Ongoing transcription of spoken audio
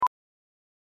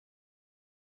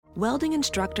Welding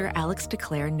instructor Alex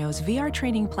DeClaire knows VR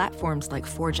training platforms like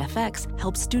Forge FX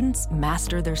help students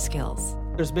master their skills.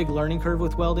 There's a big learning curve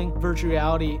with welding. Virtual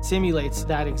reality simulates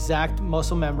that exact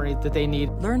muscle memory that they need.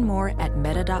 Learn more at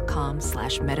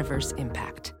meta.com/metaverse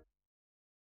impact.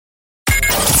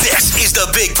 This is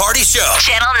the Big Party Show.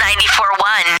 Channel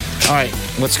 94.1. All right,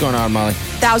 what's going on, Molly?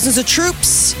 Thousands of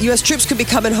troops, U.S. troops could be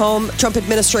coming home. Trump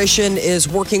administration is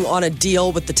working on a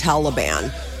deal with the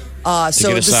Taliban.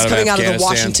 So this is coming out of the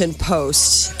Washington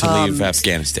Post. To leave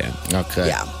Afghanistan. Okay.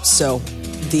 Yeah. So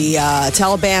the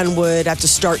Taliban would have to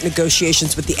start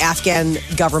negotiations with the Afghan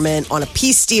government on a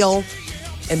peace deal.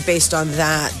 And based on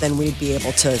that, then we'd be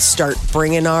able to start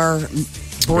bringing our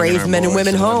brave men and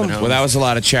women home. Well, that was a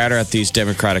lot of chatter at these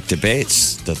Democratic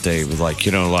debates that they were like,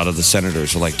 a lot of the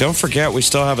senators were like, don't forget, we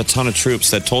still have a ton of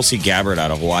troops. That Tulsi Gabbard out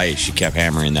of Hawaii, she kept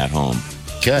hammering that home.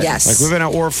 Good. Yes. Like, we've been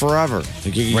at war forever.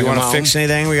 Like, you want to fix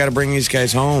anything? We got to bring these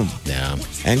guys home. Yeah.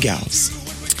 And gals.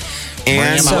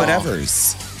 And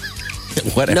whatevers.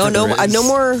 No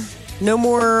more.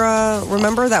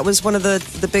 Remember, that was one of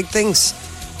the big things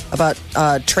about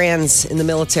trans in the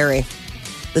military.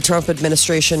 The Trump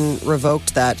administration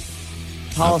revoked that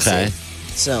policy. Okay.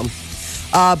 So,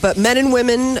 but men and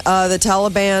women, the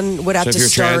Taliban would have to start. So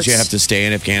if you're trans, you have to stay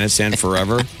in Afghanistan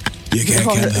forever? You can't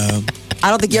come home. I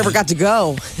don't think you ever got to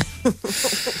go.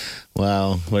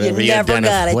 Well, whatever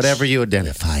you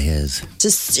identify as. To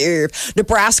serve.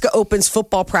 Nebraska opens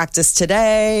football practice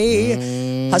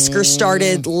today. Huskers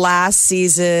started last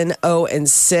season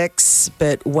 0-6,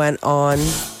 but went on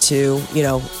to,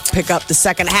 pick up the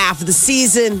second half of the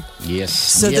season. Yes.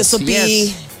 So this will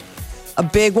be a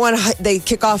big one. They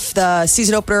kick off the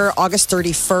season opener August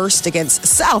 31st against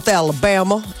South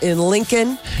Alabama in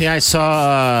Lincoln. Yeah, I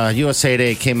saw USA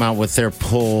Today came out with their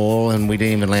poll, and we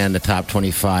didn't even land the top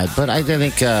 25. But I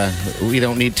think we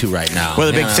don't need to right now. Well,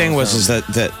 the big thing was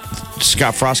that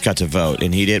Scott Frost got to vote,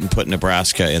 and he didn't put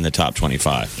Nebraska in the top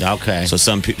 25. Okay. So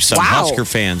some Husker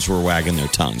fans were wagging their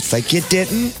tongues. Like, you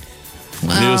didn't? Wow.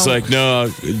 And he was like, no,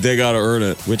 they got to earn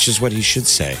it, which is what he should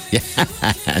say.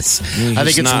 Yes. I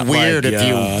think it's weird if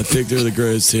you... I think they're the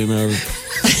greatest team ever.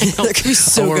 That could be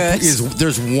so good.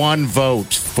 There's one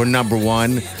vote for number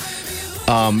one.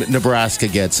 Nebraska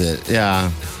gets it.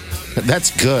 Yeah. That's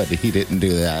good. He didn't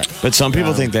do that. But some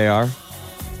people think they are.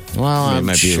 Well, it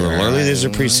might be a little early. These are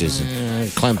preseason.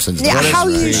 Clemson's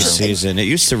preseason. It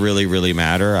used to really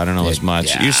matter. I don't know as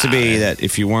much. It used to be that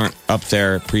if you weren't up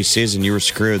there preseason, you were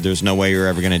screwed. There's no way you're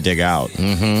ever going to dig out.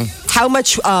 Mm-hmm. How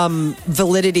much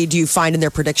validity do you find in their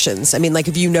predictions? I mean, like,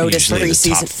 if you notice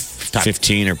preseason, top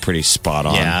 15 are pretty spot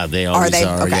on. Yeah, they always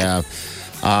are. Okay. Yeah.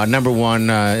 Number one,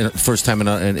 first time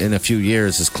in a few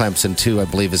years is Clemson. Two, I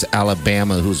believe, is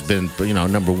Alabama, who's been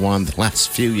number one the last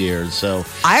few years. So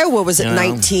Iowa was at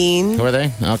 19. Were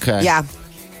they? Okay. Yeah.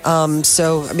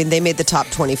 So I mean, they made the top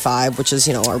 25, which is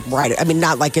our right. I mean,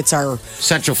 not like it's our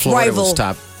Central Florida rival. was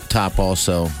top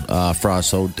also.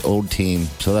 Frost's old team.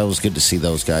 So that was good to see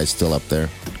those guys still up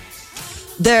there.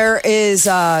 There is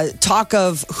talk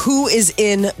of who is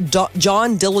in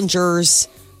John Dillinger's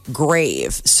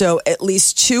grave. So at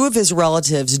least two of his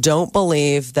relatives don't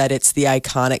believe that it's the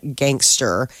iconic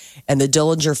gangster, and the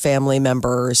Dillinger family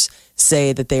members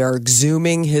say that they are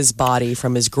exhuming his body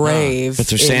from his grave but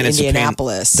they're saying in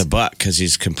Indianapolis. The butt, because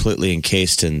he's completely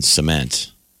encased in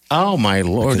cement. Oh my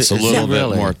Lord! It's a little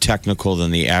bit more technical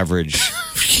than the average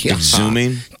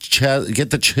exhuming.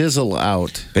 Get the chisel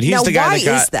out. But he's now, the guy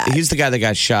that he's the guy that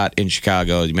got shot in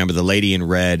Chicago. You remember the lady in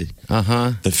red?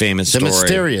 The famous story. The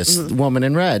mysterious woman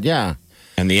in red, yeah.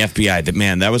 And the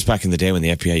FBI, that was back in the day when the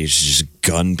FBI used to just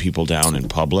gun people down in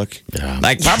public. Yeah.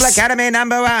 Like, public enemy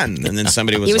number one. And then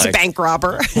somebody was he was like, a bank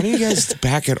robber. Why don't you guys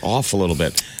back it off a little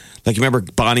bit? Like, you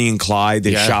remember Bonnie and Clyde?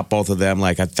 They shot both of them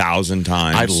like 1,000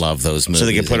 times. I love those movies. So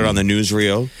they could put it on the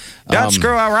newsreel. Don't screw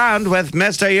around with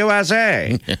Mr.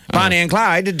 USA. Bonnie and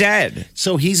Clyde dead.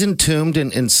 So he's entombed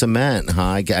in cement, huh?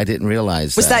 I didn't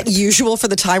realize Was that usual for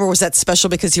the time, or was that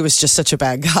special because he was just such a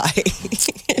bad guy?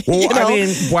 Well, I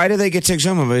mean, why do they get to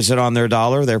exhume him? Is it on their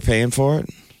dollar? They're paying for it?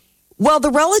 Well, the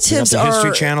relatives the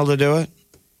History Channel to do it?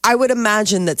 I would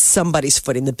imagine that somebody's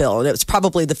footing the bill, and it's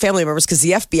probably the family members because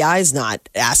the FBI is not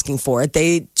asking for it.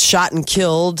 They shot and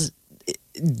killed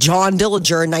John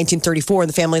Dillinger in 1934, and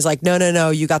the family's like,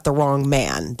 no, you got the wrong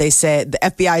man. They said the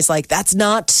FBI's like, that's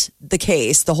not the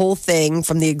case. The whole thing,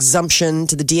 from the exhumption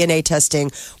to the DNA testing,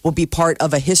 will be part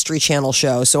of a History Channel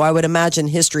show. So I would imagine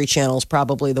History Channel is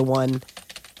probably the one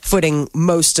footing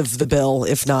most of the bill,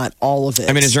 if not all of it.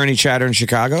 I mean, is there any chatter in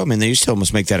Chicago? I mean, they used to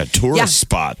almost make that a tourist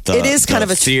spot. It is kind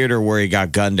of a theater where he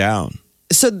got gunned down.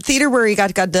 So the theater where he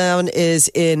got down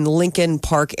is in Lincoln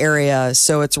Park area.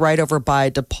 So it's right over by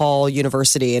DePaul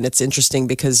University. And it's interesting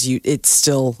because it's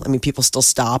still, I mean, people still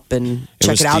stop and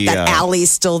check it out. That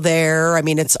alley's still there. I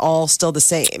mean, it's all still the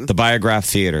same. The Biograph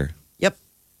Theater. Yep.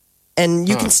 And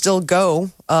you can still go.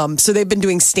 So they've been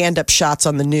doing stand-up shots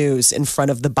on the news in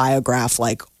front of the Biograph,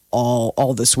 like,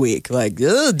 all this week. Like,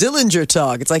 Dillinger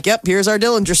talk. It's like, yep, here's our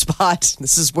Dillinger spot.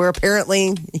 This is where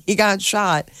apparently he got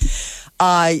shot.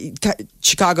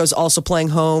 Chicago's also playing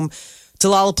home to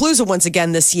Lollapalooza once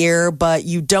again this year, but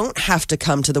you don't have to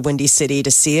come to the Windy City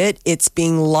to see it. It's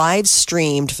being live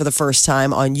streamed for the first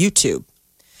time on YouTube.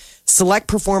 Select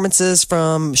performances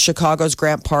from Chicago's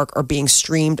Grant Park are being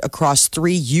streamed across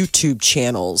 3 YouTube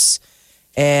channels.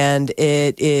 And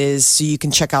it is, so you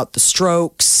can check out The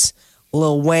Strokes,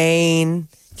 Lil Wayne,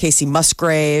 Casey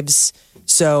Musgraves.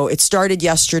 So it started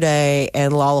yesterday,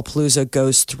 and Lollapalooza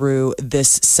goes through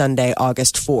this Sunday,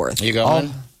 August 4th. You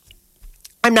going?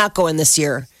 I'm not going this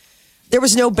year. There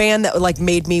was no band that like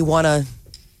made me want to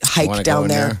hike down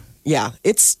there. Yeah,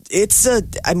 it's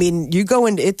I mean, you go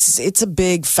in. It's a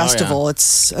big festival.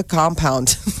 It's a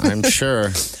compound. I'm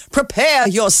sure. Prepare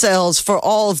yourselves for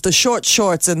all of the short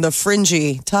shorts and the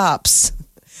fringy tops.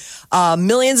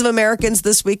 Millions of Americans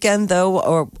this weekend,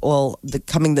 though,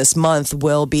 coming this month,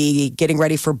 will be getting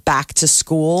ready for back to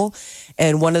school.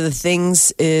 And one of the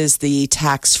things is the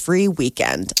tax-free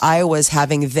weekend. Iowa's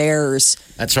having theirs.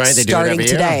 That's right. They starting do it every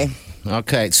today. Year.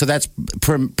 Okay, so that's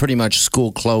pretty much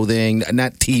school clothing,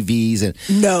 not TVs.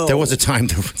 And no, there was a time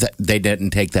that they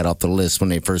didn't take that off the list when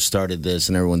they first started this,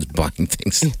 and everyone's buying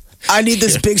things. I need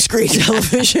this big screen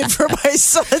television for my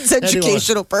son's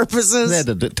educational purposes. They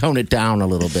had to tone it down a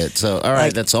little bit. So, all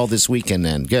right, that's all this weekend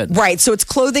then. Good. Right. So it's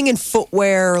clothing and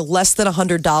footwear, less than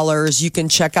 $100. You can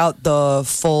check out the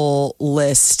full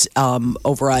list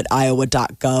over at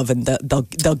iowa.gov, and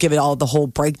they'll give it all the whole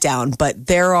breakdown. But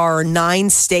there are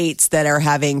 9 states that are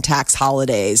having tax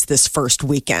holidays this first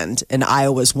weekend, and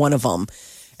Iowa's one of them.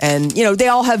 And, you know, they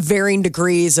all have varying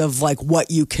degrees of like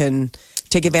what you can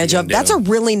take advantage of. That's a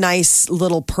really nice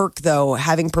little perk, though,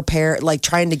 having prepared, like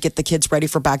trying to get the kids ready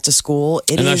for back to school.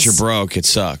 Unless you're broke, it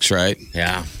sucks, right?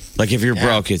 Yeah. Like if you're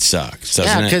broke, it sucks,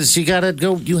 doesn't it? Yeah, because you got to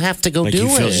go, you have to go like do it.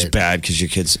 You feel just bad because your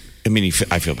kids, I mean,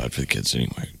 I feel bad for the kids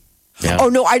anyway. Yeah. Oh,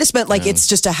 no, I just meant like it's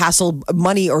just a hassle,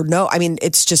 money or no. I mean,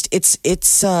 it's just, it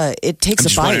takes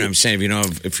a bite. I'm saying,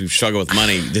 if you struggle with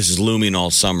money, this is looming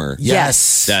all summer.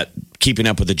 Yes. That keeping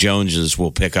up with the Joneses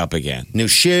will pick up again. New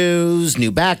shoes,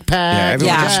 new backpack. Yeah,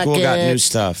 everyone at school got new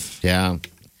stuff. Yeah.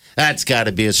 That's got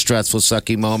to be a stressful,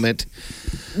 sucky moment.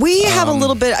 We have a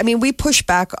little bit, I mean, we push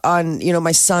back on,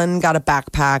 my son got a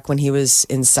backpack when he was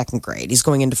in 2nd grade. He's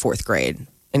going into 4th grade.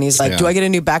 And he's like, do I get a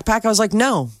new backpack? I was like,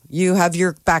 no, you have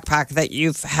your backpack that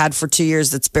you've had for 2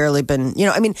 years that's barely been,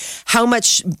 I mean, how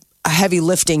much heavy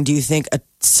lifting do you think a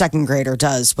 2nd grader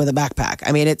does with a backpack?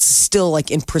 I mean, it's still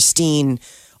like in pristine,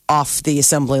 off the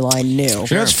assembly line new. You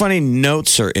know what's funny?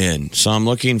 Notes are in. So I'm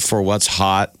looking for what's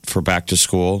hot for back to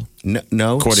school.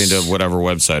 Notes? According to whatever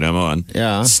website I'm on.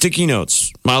 Yeah. Sticky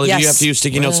notes. Molly, do you have to use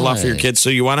sticky notes a lot for your kids? So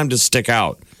you want them to stick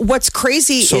out. What's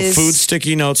crazy is... So food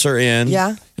sticky notes are in.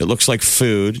 Yeah. It looks like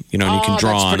food, and you can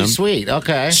draw on them. That's pretty sweet.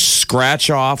 Okay. Scratch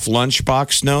off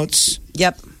lunchbox notes.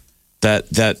 Yep.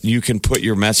 That you can put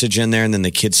your message in there, and then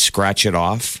the kids scratch it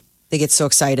off. They get so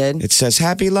excited. It says,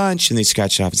 happy lunch, and they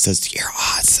scratch it off. It says, you're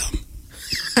awesome.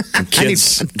 And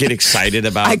kids get excited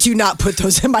about I do not put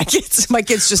those in my kids. My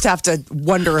kids just have to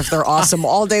wonder if they're awesome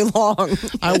all day long.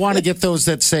 I want to get those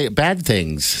that say bad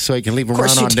things so I can leave them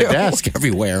around on the desk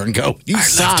everywhere and go, you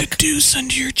suck. left a deuce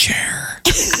under your chair.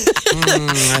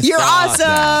 You're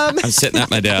awesome. I'm sitting at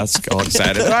my desk all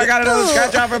excited. I got another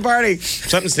scratch off for a party.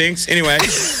 Something stinks. Anyway,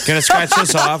 gonna scratch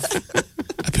this off.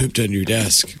 I pooped under your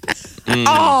desk.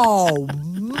 Oh,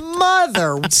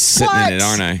 mother. Sitting in it,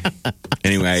 aren't I?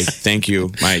 Anyway, thank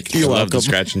you, Mike. I love the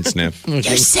scratch and sniff. You're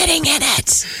sitting in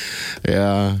it.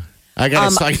 Yeah. I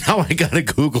gotta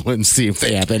Google and see if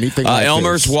they have anything like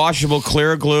Elmer's this. washable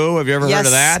clear glue. Have you ever heard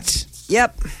of that?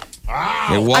 Yep.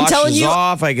 It washes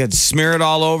off. I could smear it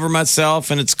all over myself,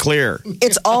 and it's clear.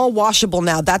 It's all washable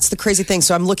now. That's the crazy thing.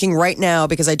 So I'm looking right now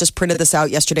because I just printed this out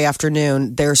yesterday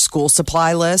afternoon. Their school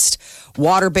supply list: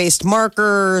 water-based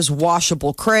markers,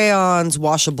 washable crayons,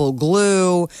 washable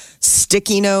glue,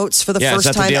 sticky notes for the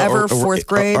first time ever, 4th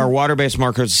grade. Are water-based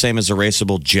markers the same as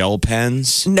erasable gel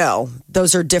pens? No,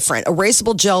 those are different.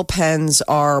 Erasable gel pens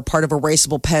are part of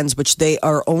erasable pens, which they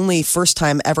are only first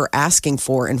time ever asking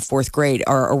for in 4th grade.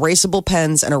 Are erasable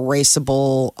pens and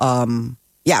erasable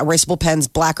pens,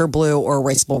 black or blue, or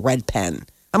erasable red pen.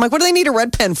 I'm like, what do they need a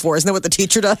red pen for? Isn't that what the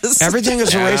teacher does? Everything is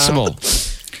erasable.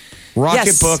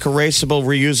 Rocketbook, erasable,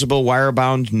 reusable,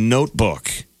 wire-bound notebook.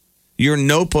 Your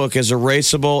notebook is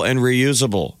erasable and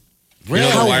reusable. Really?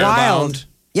 You know the How wire-bound? wild.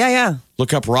 Yeah.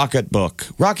 Look up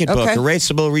Rocketbook. Rocketbook, Okay.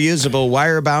 erasable, reusable,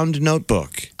 wire-bound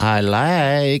notebook. I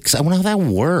wonder how that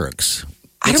works.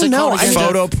 I What's don't it know. called I again? mean-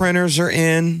 Photo printers are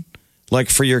in. Like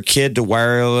for your kid to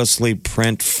wirelessly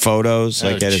print photos,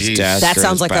 like at his geez. desk That or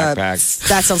sounds his like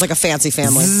backpack. a fancy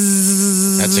family.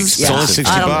 That's It's expensive. only $60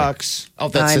 I don't- bucks. Oh,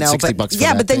 that's I know, $60 but for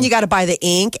yeah, that but then thing? you got to buy the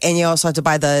ink, and you also have to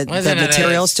buy the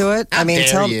materials to it. How dare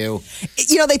tell you?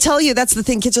 they tell you that's the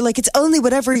thing. Kids are like, it's only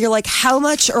whatever. You're like, how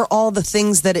much are all the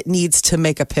things that it needs to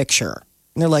make a picture?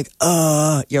 And they're like,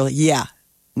 You're like, yeah.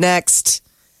 Next.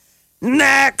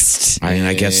 I mean,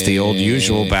 I guess the old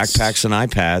usual backpacks and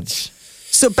iPads.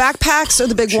 So backpacks are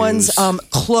the big ones. Shoes.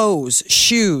 Clothes,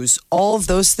 shoes, all of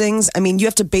those things. I mean, you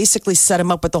have to basically set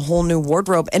them up with a whole new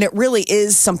wardrobe, and it really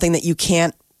is something that you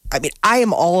can't. I mean, I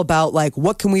am all about like,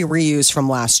 what can we reuse from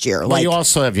last year? Well, Like, you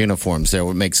also have uniforms there,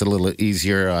 what makes it a little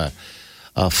easier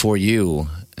for you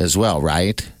as well,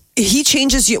 right? he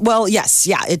changes you. Well, yes,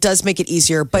 yeah, it does make it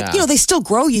easier, but Yeah. you know, they still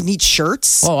grow. You need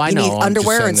shirts. Oh, I you know. need I'm just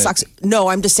underwear saying and that- socks. No,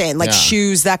 I'm just saying, like Yeah.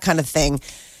 shoes, that kind of thing.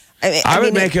 I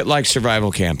would make it like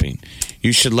survival camping.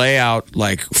 You should lay out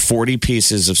like 40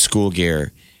 pieces of school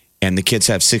gear, and the kids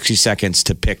have 60 seconds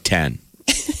to pick 10.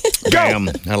 Damn,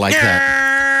 I like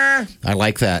that. I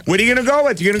like that. What are you going to go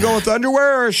with? You going to go with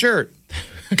underwear or a shirt?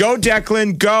 Go,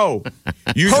 Declan, go.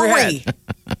 Use your Hurry, head.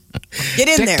 get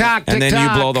in there. TikTok, And then you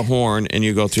TikTok. blow the horn and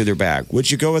you go through their bag.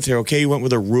 What'd you go with here? Okay, you went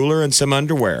with a ruler and some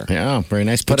underwear. Yeah, very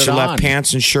nice. Put But it you on. left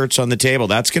pants and shirts on the table.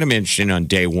 That's going to be interesting on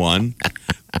day one.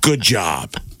 Good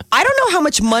job. I don't know how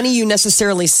much money you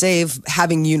necessarily save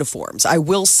having uniforms. I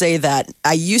will say that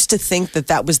I used to think that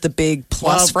that was the big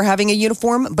plus Well- for having a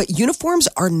uniform, but uniforms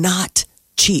are not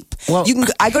cheap. Well-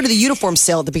 I go to the uniform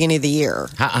sale at the beginning of the year.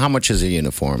 How much is a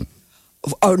uniform?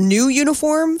 A new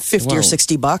uniform, 50 or Well-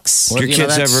 60 bucks. Well, Your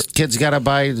kids ever- kids got to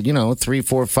buy 3,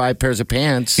 4, 5 pairs of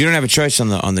pants. You don't have a choice on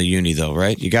the uni though,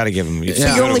 right? You got to give them. But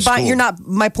you're only buying. You're not.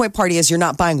 My point party is you're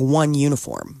not buying one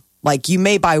uniform. Like you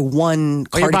may buy one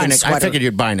Oh, you're cardigan buying sweater. I figured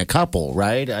you're buying a couple,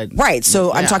 right? Right.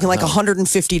 So I'm Yeah, talking like no.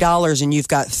 $150, and you've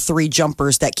got 3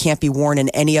 jumpers that can't be worn in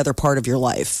any other part of your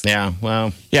life. Yeah,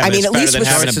 well, Yeah, I but mean, it's at better least than with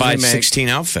having to choices buy we make. 16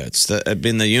 outfits.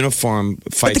 In the uniform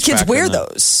fights But the kids back wear on the-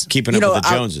 those. Keeping You up know, with the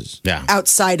out- Joneses. yeah.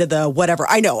 Outside of the whatever.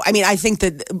 I know. I mean, I think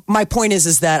that my point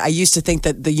is that I used to think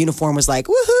that the uniform was like,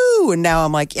 woohoo. And now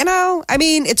I'm like, I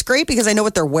mean, it's great because I know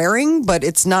what they're wearing, but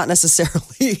it's not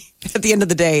necessarily, at the end of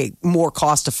the day, more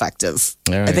cost effective.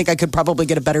 All right. I think I could probably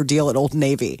get a better deal at Old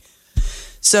Navy.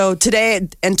 So today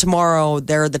and tomorrow,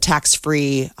 they're the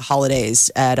tax-free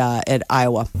holidays at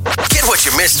Iowa. Get what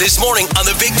you missed this morning on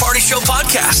the Big Party Show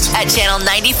podcast. At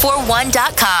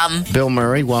channel941.com. Bill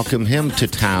Murray, welcome him to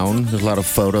town. There's a lot of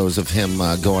photos of him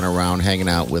going around hanging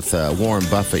out with Warren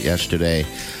Buffett yesterday.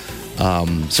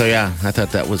 So yeah, I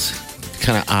thought that was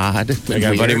kind of odd. I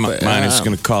got a buddy of mine who's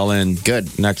going to call in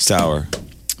Good. next hour.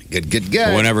 Good.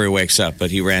 Whenever he wakes up,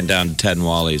 but he ran down to Ted and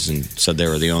Wally's and said they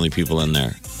were the only people in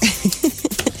there.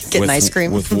 Getting with, ice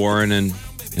cream. with Warren and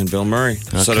Bill Murray.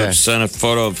 Okay. Sent a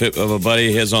photo of a buddy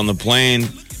of his on the plane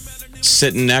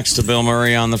sitting next to Bill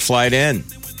Murray on the flight in.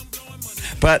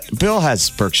 But Bill has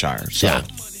Berkshire, so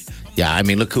Yeah. I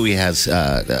mean, look who he has,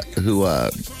 who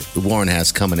Warren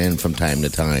has coming in from time to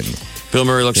time. Bill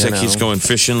Murray looks You like he's know. going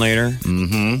fishing later.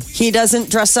 He doesn't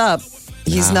dress up.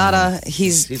 He's not a.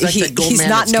 He's like that gold man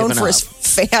not that's known given for up. his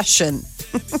fashion.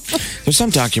 There's some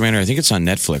documentary, I think it's on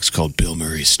Netflix, called Bill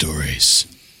Murray Stories.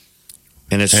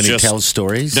 And it's And just he tells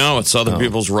stories? No, it's other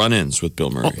people's run-ins with Bill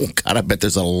Murray. Oh, God, I bet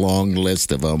there's a long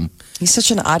list of them. He's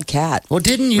such an odd cat. Well,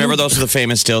 didn't you? Remember those are the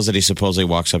famous deals that he supposedly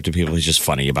walks up to people. He's just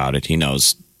funny about it. He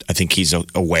knows. I think he's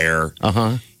aware.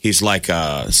 Uh-huh. He's like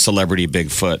a celebrity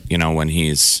Bigfoot. When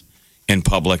he's in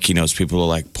public, he knows people are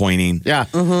like pointing. Yeah.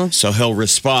 So he'll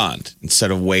respond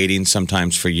instead of waiting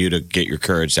sometimes for you to get your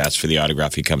courage to ask for the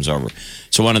autograph. He comes over.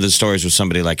 So one of the stories was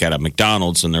somebody like at a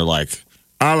McDonald's and they're like,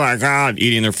 "Oh my God,"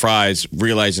 eating their fries,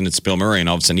 realizing it's Bill Murray, and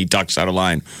all of a sudden he ducks out of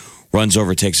line, runs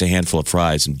over, takes a handful of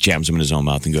fries, and jams them in his own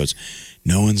mouth and goes,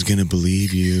 "No one's gonna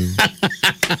believe you."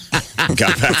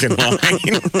 Got back in line.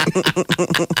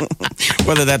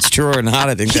 Whether that's true or not,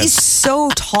 I think He's that's so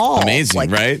tall. amazing,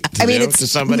 Like, right? I mean, do it's to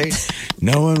somebody.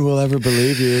 No one will ever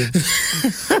believe you.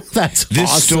 That's This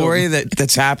awesome. story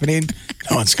that's happening,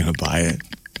 no one's gonna buy it.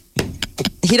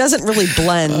 he doesn't really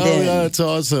blend Oh, in. that's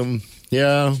awesome.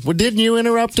 Yeah. Well, didn't you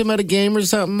interrupt him at a game or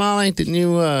something, Molly? Didn't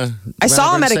you? I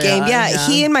saw him at a say game. hi? Yeah,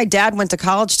 he and my dad went to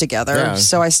college together, Yeah.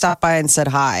 so I stopped by and said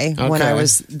hi when I Okay.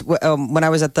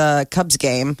 was at the Cubs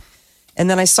game. And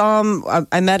then I saw him.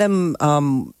 I met him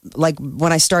like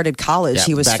when I started college. Yeah,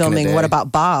 he was back in the filming day. What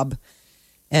About Bob?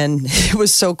 And it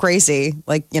was so crazy.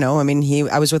 Like, you know, I mean,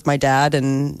 I was with my dad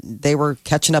and they were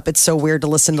catching up. It's so weird to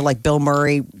listen to like Bill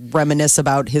Murray reminisce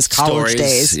about his college Stories.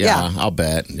 days. Yeah, I'll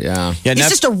bet. Yeah. Yeah, He's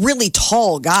just a really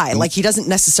tall guy. Like, he doesn't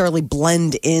necessarily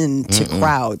blend into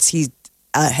crowds. He's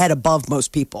a head above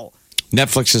most people.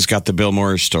 Netflix has got the Bill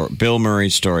Murray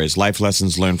stories, life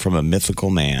lessons learned from a mythical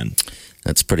man.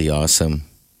 That's pretty awesome.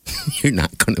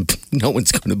 No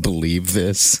one's going to believe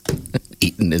this.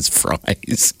 Eating his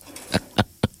fries.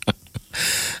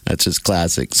 That's just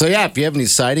classic. So, yeah, if you have any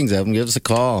sightings of him, give us a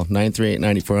call.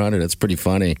 938-9400. That's pretty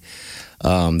funny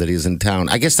that he's in town.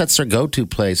 I guess that's their go-to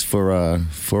place for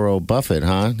old Buffett,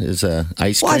 huh? Is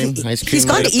ice cream? Ice cream He's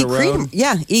gone right to up the road? E-Cream.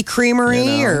 Yeah, E-Creamery,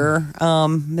 You know.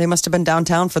 or they must have been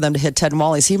downtown for them to hit Ted and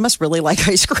Wally's. He must really like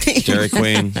ice cream. Dairy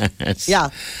Queen. Yeah,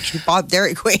 she bought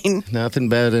Dairy Queen. Nothing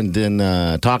better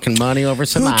than talking money over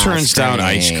some Who ice turns cream. down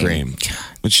ice cream?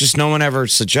 It's just no one ever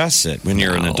suggests it when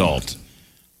you're an adult.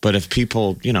 But if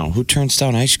people, who turns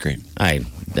down ice cream? I'm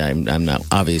not.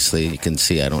 Obviously, you can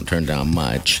see I don't turn down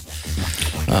much.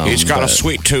 He's got a but-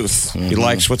 sweet tooth. He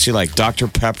likes, what's he like, Dr.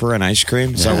 Pepper and ice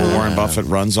cream? Is that what Warren Buffett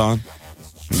runs on?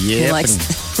 Yeah, He likes.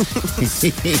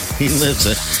 he lives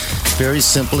a very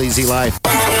simple, easy life.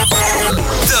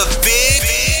 The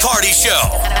Big Party Show.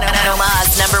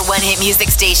 Omaha's #1 hit music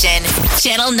station,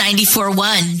 Channel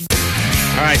 94.1.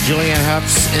 All right, Julianne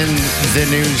Hough's in the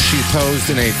news. She posed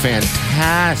in a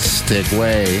fantastic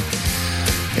way.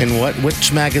 In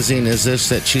which magazine is this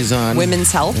that she's on?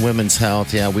 Women's Health. Women's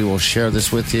Health, yeah. We will share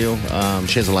this with you.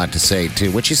 She has a lot to say,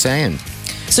 too. What's she saying?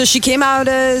 So she came out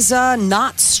as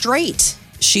not straight.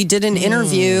 She did an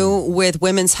interview with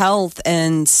Women's Health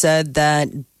and said that,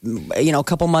 a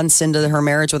couple months into her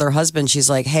marriage with her husband, she's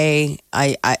like, "Hey,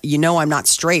 I'm not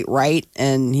straight, right?"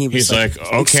 And he was He's like,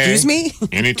 okay. "Excuse me?"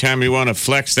 Anytime you want to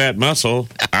flex that muscle,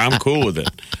 I'm cool with it.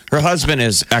 Her husband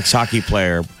is ex-hockey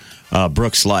player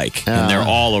Brooks Like, and they're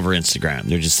all over Instagram.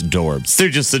 They're just adorbs. They're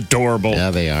just adorable. Yeah,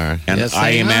 they are. And Yes,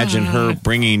 I they imagine are. her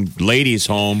bringing ladies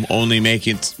home only makes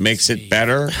it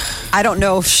better. I don't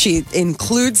know if she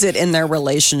includes it in their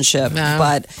relationship, No.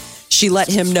 but she let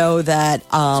him know that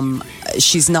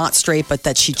she's not straight, but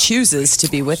that she chooses to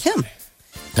be with him.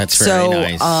 That's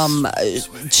very So nice.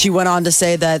 she went on to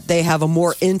say that they have a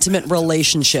more intimate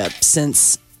relationship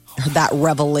since that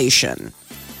revelation.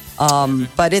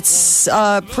 But it's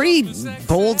a pretty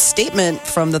bold statement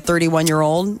from the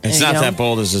 31-year-old. It's not that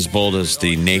bold as bold as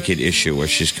the naked issue where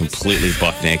she's completely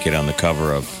buck naked on the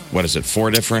cover of,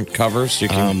 4 different covers? You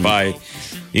can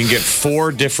you can get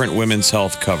 4 different Women's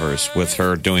Health covers with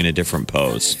her doing a different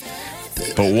pose.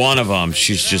 But one of them,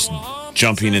 she's just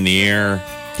jumping in the air.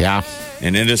 Yeah.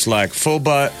 And it is like full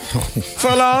butt,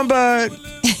 full on butt.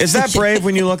 Is that brave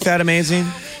when you look that amazing?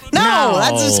 No,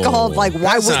 that's just called why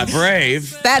That's would not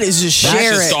brave. that is just That's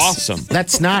share just it. awesome.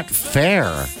 That's not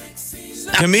fair.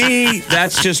 To me,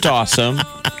 that's just awesome.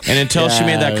 And until she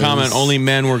made that Yes. comment, only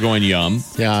men were going yum.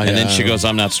 Yeah, And then yeah. she goes,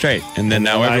 I'm not straight. And then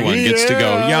now like, everyone gets to go,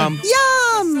 yeah. yum.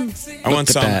 Yum! I want Look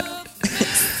some. at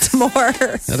that. More.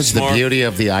 That is the More. beauty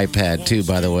of the iPad, too,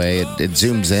 by the way. It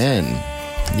zooms in.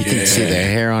 You can see the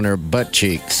hair on her butt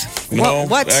cheeks. No,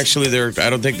 What? actually, I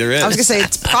don't think there is. I was gonna say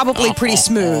it's probably pretty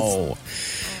smooth.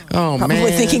 Oh, Probably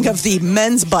man. thinking of the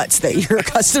men's butts that you're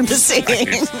accustomed to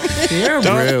seeing. You're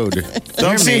rude.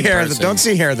 Don't see mean hair. person. Don't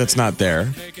see hair that's not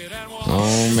there.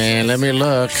 Oh, man, let me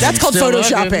look. That's called still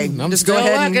photoshopping. looking. I'm Just go still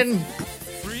ahead and- looking.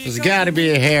 There's got to be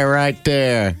a hair right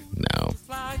there. No.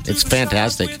 It's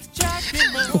fantastic.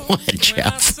 What,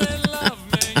 Jeff?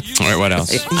 All right, what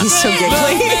else? He's so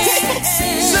giggly.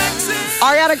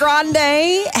 Ariana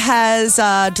Grande has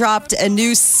dropped a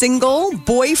new single,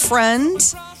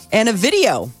 Boyfriend, and a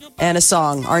video and a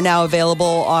song are now available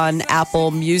on Apple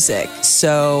Music.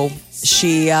 So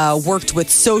she worked with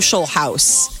Social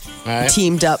House, All right.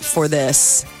 teamed up for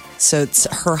this. So it's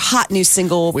her hot new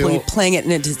single. We We'll be will- playing it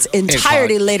in its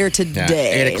entirety later Yeah,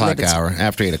 today. 8 o'clock Later this- hour.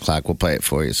 After 8 o'clock, we'll play it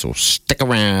for you. So stick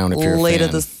around if you're a later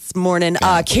fan. this morning.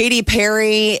 Katy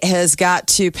Perry has got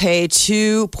to pay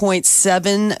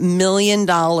 $2.7 million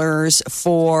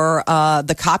for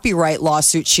the copyright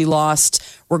lawsuit she lost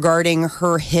regarding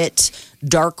her hit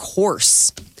Dark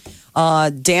Horse.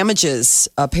 Damages,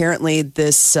 apparently,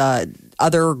 this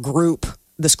other group,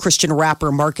 this Christian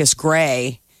rapper, Marcus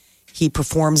Gray, he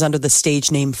performs under the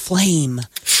stage name Flame.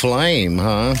 Flame,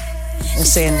 huh? They're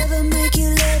saying,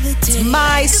 it's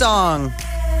my song.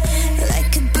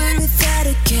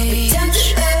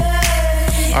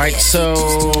 All right, so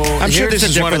I'm sure here's this the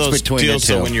is one of difference those between deals, the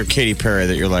two. though, when you're Katy Perry,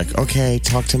 that you're like, okay,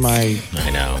 talk to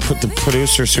the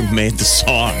producers who made the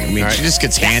song. I mean, she just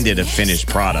gets handed a finished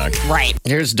product. Right.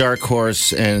 Here's Dark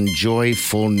Horse and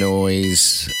Joyful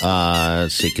Noise, so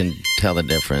you can tell the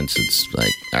difference. It's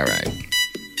like, all right.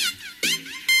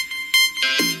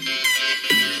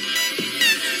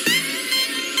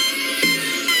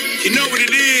 You know what it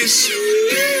is?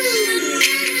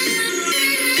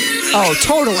 Oh,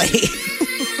 totally.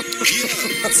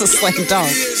 That's a slam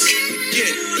dunk. Yeah,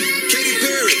 Katy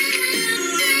Perry,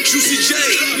 Juicy J.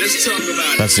 Let's talk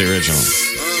about it. That's the original.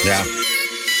 Yeah.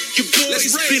 Your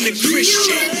boy's been a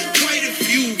Christian quite a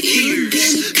few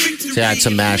years. Yeah, it's a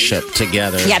mashup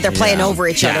together. Yeah, they're playing over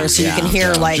each other, so you can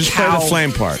hear like Just play how. the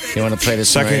flame part. You want to play this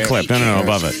Second right? clip. No,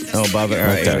 above it. Oh, above it. All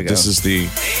right, Right here there. we go.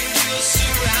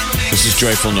 This is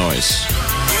Joyful Noise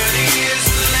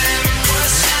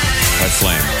by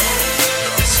Flame.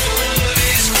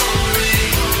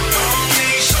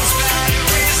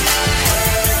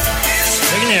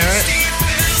 We can hear it.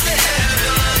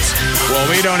 Well,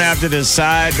 we don't have to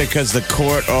decide because the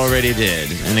court already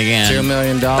did. And again, $2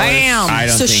 million. Bam! I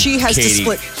don't So think she has Katy, to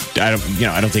split. I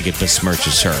don't think it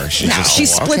besmirches her. She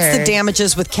splits the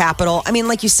damages with Capitol. I mean,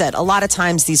 like you said, a lot of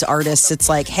times these artists, it's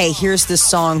like, hey, here's this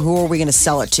song. Who are we going to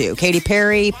sell it to? Katy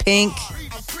Perry, Pink,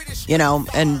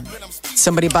 and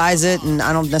somebody buys it. And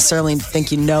I don't necessarily think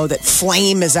that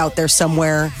Flame is out there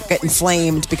somewhere getting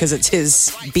flamed because it's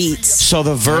his beats. So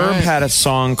the Verb had a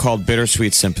song called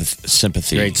Bittersweet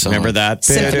Sympathy. Great song. Remember that?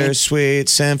 Symphony. Bittersweet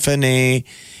Symphony.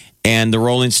 And the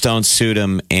Rolling Stones sued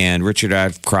him, and Richard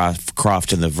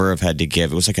Croft and the Verve had to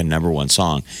give, it was like a #1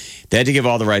 song. They had to give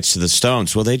all the rights to the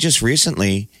Stones. Well, they just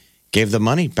recently gave the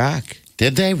money back.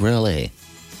 Did they really?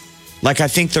 Like, I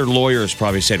think their lawyers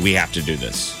probably said, we have to do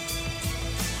this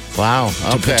Wow.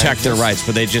 to protect their rights.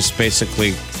 But they just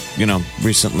basically,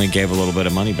 recently gave a little bit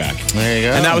of money back. There you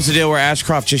go. And that was the deal where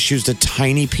Ashcroft just used a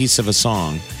tiny piece of a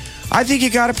song. I think you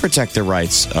got to protect the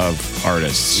rights of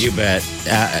artists. You bet. I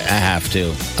have to.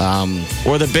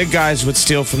 Or the big guys would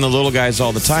steal from the little guys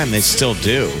all the time. They still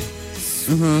do.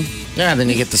 Yeah, then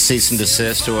you get the cease and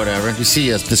desist or whatever. You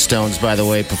see the Stones, by the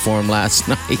way, perform last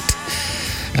night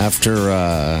after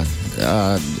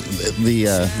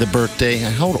the birthday.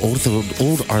 How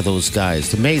old are those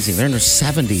guys? Amazing. They're in their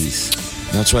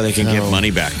 70s. That's why they can get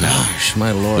money back now. Gosh,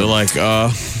 my Lord. They're like,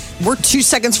 We're 2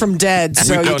 seconds from dead,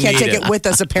 so you don't can't need take it. it with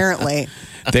us, apparently.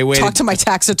 they waited. Talk to my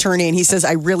tax attorney, and he says,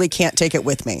 I really can't take it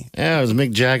with me. Yeah, it was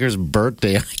Mick Jagger's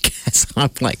birthday, I guess. I'm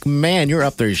like, man, you're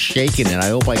up there shaking it. I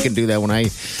hope I can do that when I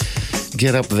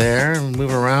get up there and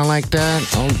move around like that.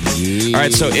 Oh, yeah. All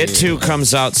right, so It Too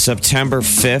comes out September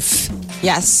 5th.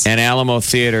 Yes. And Alamo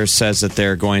Theater says that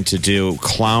they're going to do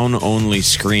clown-only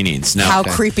screenings. Now, How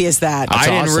creepy is that? I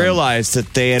didn't awesome. realize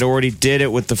that they had already did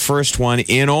it with the first one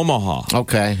in Omaha.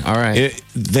 Okay, all right.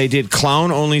 They did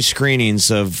clown-only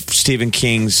screenings of Stephen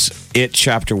King's It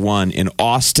Chapter 1 in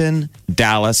Austin,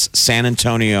 Dallas, San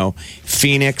Antonio,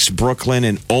 Phoenix, Brooklyn,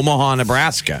 and Omaha,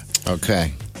 Nebraska.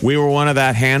 Okay. We were one of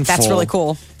that handful. That's really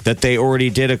cool. That they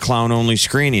already did a clown-only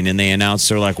screening, and they announced,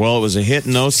 they're like, well, it was a hit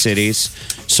in those cities,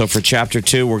 so for Chapter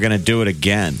 2, we're going to do it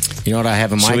again. You know what I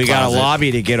have in my So we got to closet?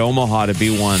 lobby to get Omaha to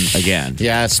be one again.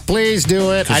 Yes, please do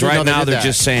it. I Because didn't right know they now did they're that.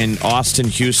 just saying Austin,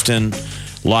 Houston,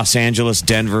 Los Angeles,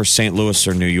 Denver, St. Louis,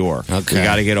 or New York. Okay. We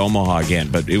got to get Omaha again.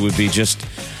 But it would be just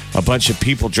a bunch of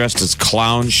people dressed as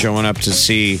clowns showing up to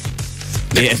see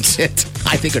it.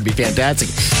 I think it'd be fantastic.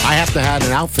 I have to have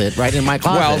an outfit right in my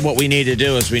closet. Well, what we need to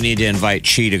do is we need to invite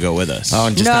Chi to go with us. Oh,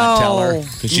 and just not tell her. No,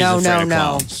 'Cause she's no, afraid no, of no.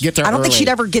 clowns. Get there I don't think early. she'd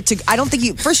ever get to. I don't think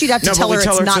you. First, you'd have to No, tell but her we it's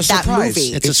tell her not it's a that surprise.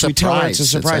 movie. It's a We tell her it's a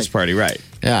surprise. surprise It's like- party, right?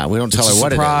 Yeah, we don't tell It's her a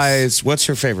what surprise. What's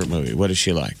her favorite movie? What does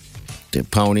she like? it is.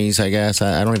 Ponies, I guess.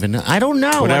 I don't even know. I don't know.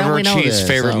 Why Whatever don't we know Chi's this?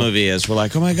 favorite So- movie is, we're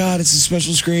like, oh my God, it's a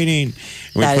special screening. And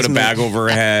we That put is a bag me. over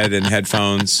her head and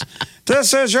headphones.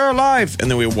 This is your life. And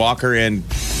then we walk her in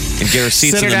and get her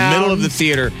seats Sit in her the middle down. of the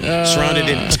theater, surrounded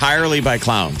entirely by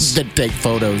clowns. To take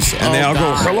photos. And they all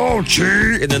go, hello,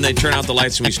 Chi. And then they turn out the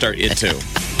lights and we start It Too.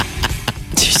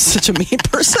 She's such a mean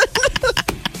person.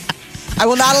 I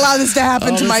will not allow this to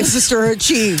happen to my sister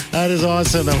Chi. That is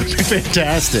awesome. That would be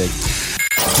fantastic.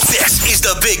 This is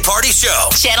the Big Party Show.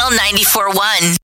 Channel 94.1.